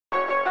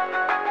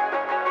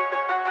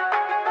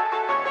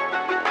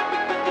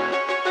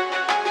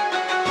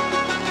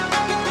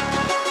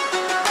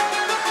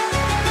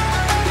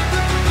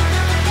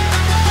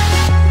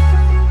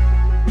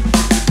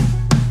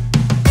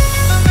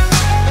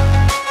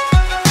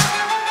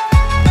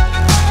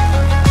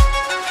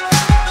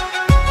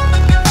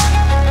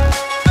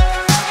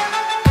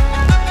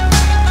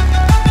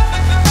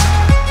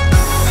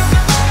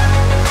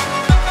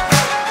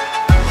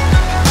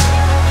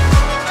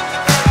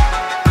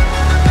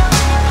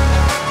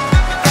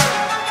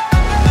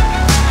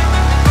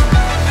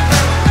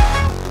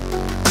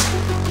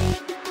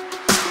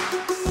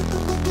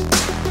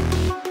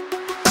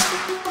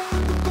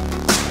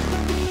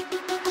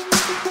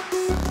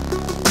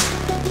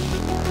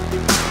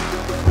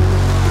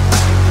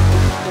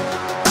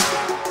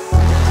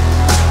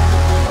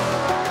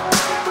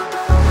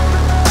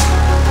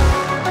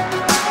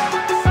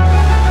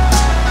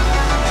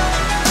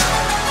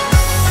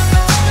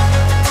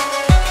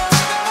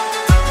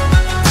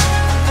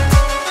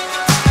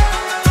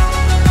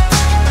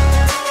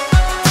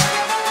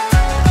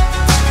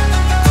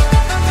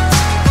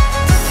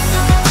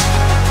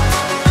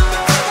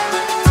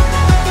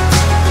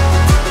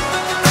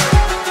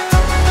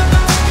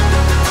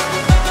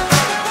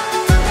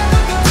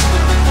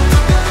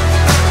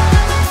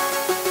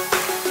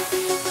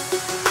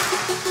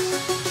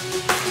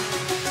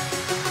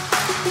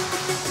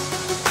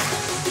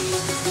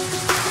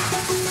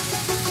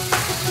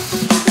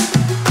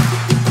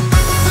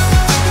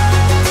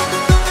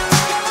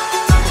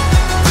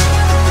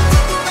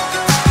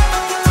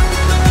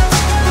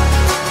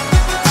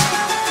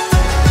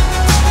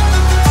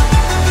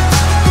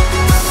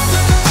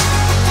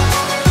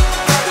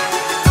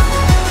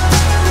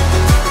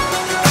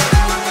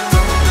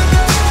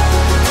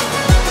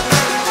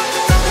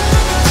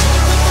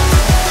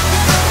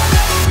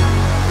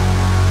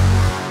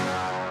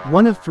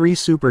One of 3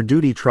 Super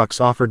Duty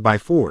trucks offered by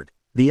Ford,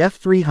 the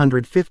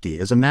F-350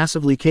 is a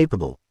massively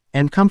capable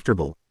and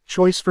comfortable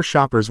choice for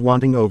shoppers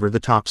wanting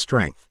over-the-top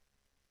strength.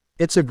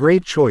 It's a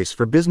great choice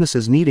for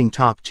businesses needing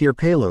top-tier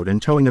payload and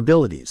towing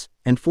abilities,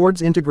 and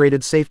Ford's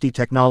integrated safety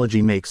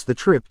technology makes the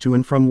trip to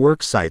and from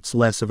work sites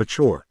less of a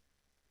chore.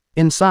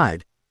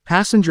 Inside,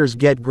 passengers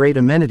get great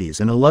amenities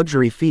and a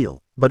luxury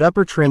feel, but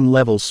upper trim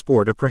levels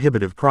sport a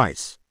prohibitive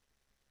price.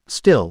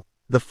 Still,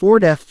 the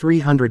Ford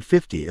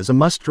F-350 is a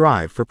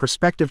must-drive for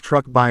prospective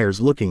truck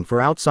buyers looking for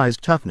outsized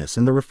toughness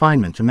and the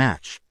refinement to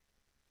match.